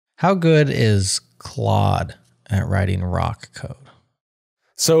How good is Claude at writing rock code?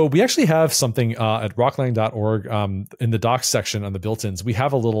 So we actually have something at rocklang.org in the docs section on the built-ins. We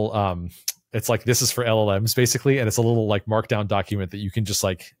have a little, it's like, this is for LLMs basically. And it's a little like markdown document that you can just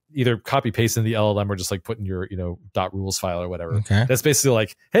like either copy paste in the LLM or just like put in your, .rules file or whatever. Okay. That's basically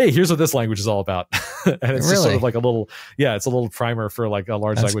like, hey, here's what this language is all about. And it's just sort of like a little, it's a little primer for like a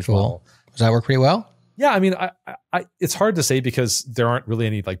large language model. Does that work pretty well? Yeah, I mean, I it's hard to say because there aren't really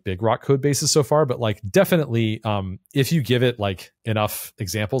any like big rock code bases so far, but like definitely, if you give it like enough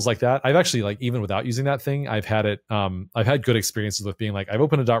examples like that, I've actually like even without using that thing, I've had good experiences with being like, I've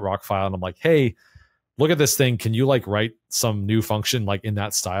opened a .rock file and I'm like, hey, look at this thing. Can you like write some new function like in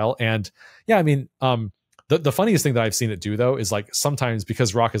that style? And yeah, I mean, the funniest thing that I've seen it do though is like sometimes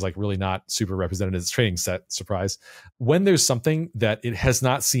because rock is like really not super represented as a training set, surprise, when there's something that it has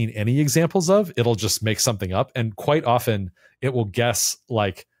not seen any examples of, it'll just make something up. And quite often it will guess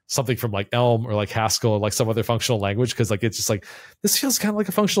like something from like Elm or like Haskell or like some other functional language. Cause like, it's just like, this feels kind of like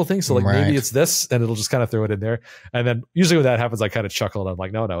a functional thing. So like maybe it's this, and it'll just kind of throw it in there. And then usually when that happens, I kind of chuckle and I'm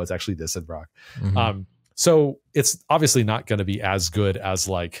like, no, it's actually this in rock. Mm-hmm. So it's obviously not going to be as good as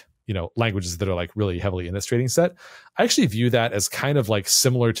like, languages that are like really heavily in this training set. I actually view that as kind of like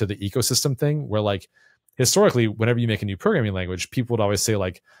similar to the ecosystem thing where like historically, whenever you make a new programming language, people would always say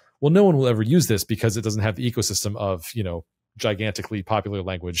like, well, no one will ever use this because it doesn't have the ecosystem of, gigantically popular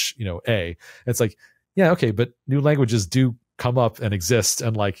language, A. And it's like, yeah, okay, but new languages do come up and exist.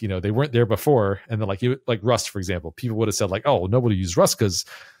 And like, they weren't there before. And then like Rust, for example, people would have said like, oh, well, nobody used Rust because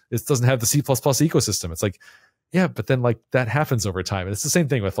it doesn't have the C++ ecosystem. It's like, yeah, but then like that happens over time. And it's the same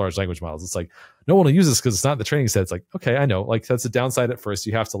thing with large language models. It's like, no one will use this because it's not in the training set. It's like, okay, I know. Like that's a downside at first.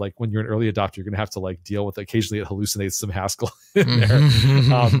 You have to like, when you're an early adopter, you're going to have to like deal with occasionally it hallucinates some Haskell in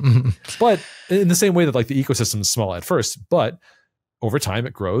there. But in the same way that like the ecosystem is small at first, but over time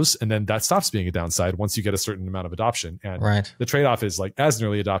it grows. And then that stops being a downside once you get a certain amount of adoption. And the trade-off is like, as an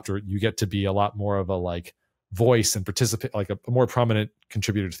early adopter, you get to be a lot more of a like voice and participate, like a more prominent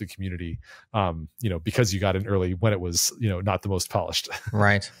contributor to the community, because you got in early when it was, not the most polished.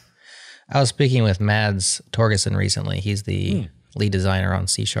 Right. I was speaking with Mads Torgerson recently. He's the lead designer on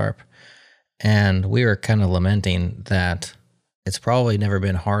C#. And we were kind of lamenting that it's probably never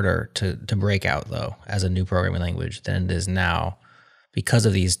been harder to break out, though, as a new programming language than it is now because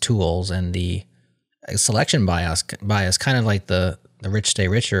of these tools and the selection bias, kind of like the rich stay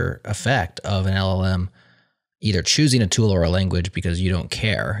richer effect of an LLM either choosing a tool or a language because you don't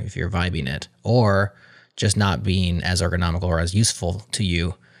care if you're vibing it, or just not being as ergonomical or as useful to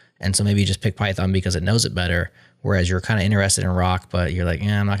you. And so maybe you just pick Python because it knows it better, whereas you're kind of interested in rock, but you're like,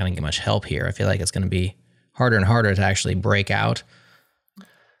 I'm not going to get much help here. I feel like it's going to be harder and harder to actually break out in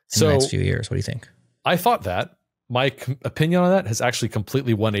the next few years. What do you think? I thought that. My opinion on that has actually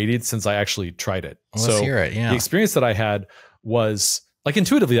completely 180'd since I actually tried it. Well, let's hear it. Yeah. The experience that I had was like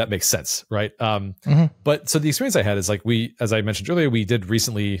intuitively that makes sense, right? But so the experience I had is like as I mentioned earlier, we did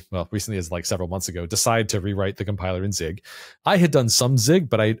recently as like several months ago, decide to rewrite the compiler in Zig. I had done some Zig,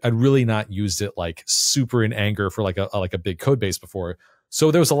 but I'd really not used it like super in anger for like a big code base before. So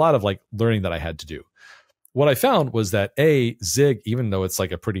there was a lot of like learning that I had to do. What I found was that Zig, even though it's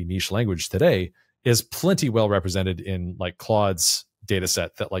like a pretty niche language today, is plenty well represented in like Claude's data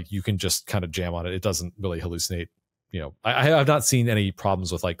set that like you can just kind of jam on it. It doesn't really hallucinate. I have not seen any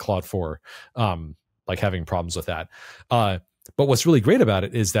problems with like Claude 4, like having problems with that. But what's really great about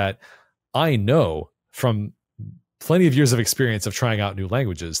it is that I know from plenty of years of experience of trying out new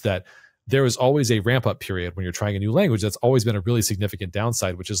languages that there is always a ramp up period when you're trying a new language. That's always been a really significant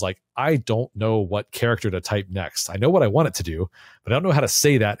downside, which is like, I don't know what character to type next. I know what I want it to do, but I don't know how to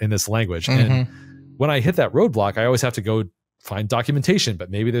say that in this language. And when I hit that roadblock, I always have to go find documentation,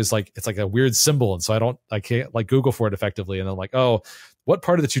 but maybe there's like, it's like a weird symbol. And so I can't like Google for it effectively. And then like, oh, what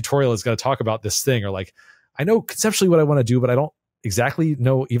part of the tutorial is going to talk about this thing? Or like, I know conceptually what I want to do, but I don't exactly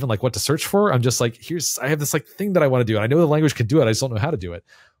know even like what to search for. I'm just like, I have this like thing that I want to do. And I know the language can do it. I just don't know how to do it.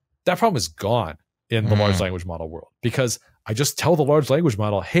 That problem is gone in the large language model world because I just tell the large language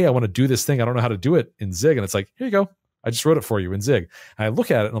model, hey, I want to do this thing. I don't know how to do it in Zig. And it's like, here you go. I just wrote it for you in Zig. And I look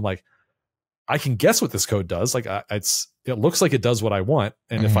at it and I'm like, I can guess what this code does. Like it looks like it does what I want.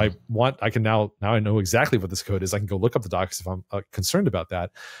 And if I want, I can now I know exactly what this code is. I can go look up the docs if I'm concerned about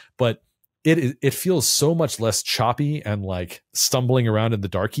that. But it feels so much less choppy and like stumbling around in the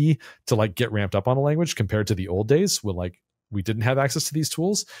darky to like get ramped up on a language compared to the old days when like we didn't have access to these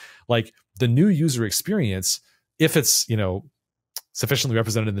tools. Like the new user experience, if it's, sufficiently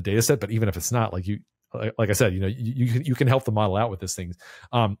represented in the data set, but even if it's not, like I said, you can help the model out with this thing.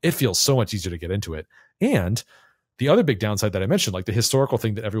 It feels so much easier to get into it. And the other big downside that I mentioned, like the historical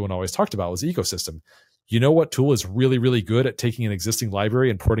thing that everyone always talked about, was the ecosystem. You know what tool is really, really good at taking an existing library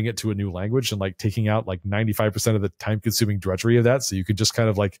and porting it to a new language and like taking out like 95% of the time consuming drudgery of that. So you could just kind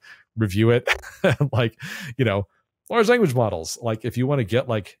of like review it like, you know, large language models. Like if you want to get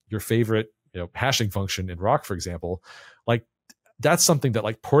like your favorite, you know, hashing function in Rock, for example, like that's something that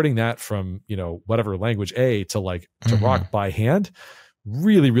like porting that from, you know, whatever language A to like to Rock by hand,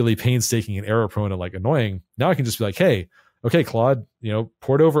 really, really painstaking and error prone and like annoying. Now I can just be like, hey, okay, Claude, you know,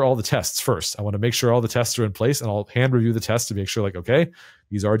 port over all the tests first. I want to make sure all the tests are in place, and I'll hand review the tests to make sure like, okay,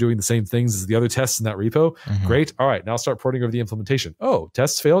 these are doing the same things as the other tests in that repo. Great. All right, now start porting over the implementation. Oh,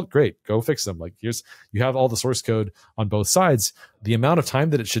 tests failed. Great. Go fix them. Like you have all the source code on both sides. The amount of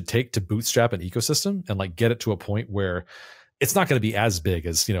time that it should take to bootstrap an ecosystem and like get it to a point where it's not going to be as big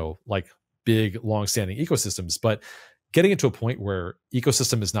as, you know, like big long-standing ecosystems, but getting it to a point where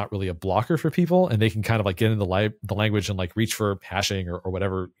ecosystem is not really a blocker for people and they can kind of like get into the language and like reach for hashing or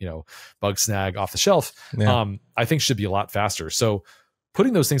whatever, you know, bug snag off the shelf, I think should be a lot faster. So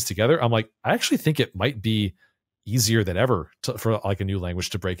putting those things together, I'm like, I actually think it might be easier than ever for like a new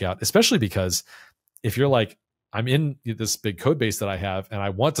language to break out, especially because if you're like, I'm in this big code base that I have and I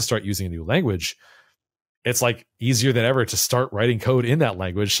want to start using a new language, it's like easier than ever to start writing code in that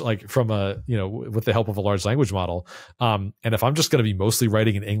language, like from a, you know, with the help of a large language model. And if I'm just going to be mostly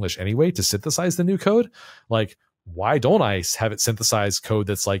writing in English anyway to synthesize the new code, like, why don't I have it synthesize code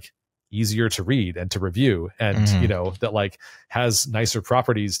that's like easier to read and to review and, you know, that like has nicer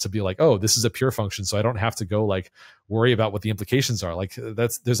properties to be like, oh, this is a pure function. So I don't have to go like worry about what the implications are. Like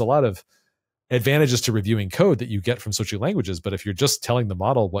there's a lot of advantages to reviewing code that you get from switching languages. But if you're just telling the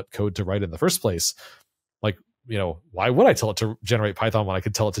model what code to write in the first place, like, you know, why would I tell it to generate Python when I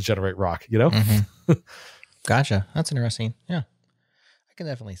could tell it to generate Rock, you know? Gotcha. That's interesting. Yeah, I can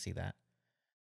definitely see that.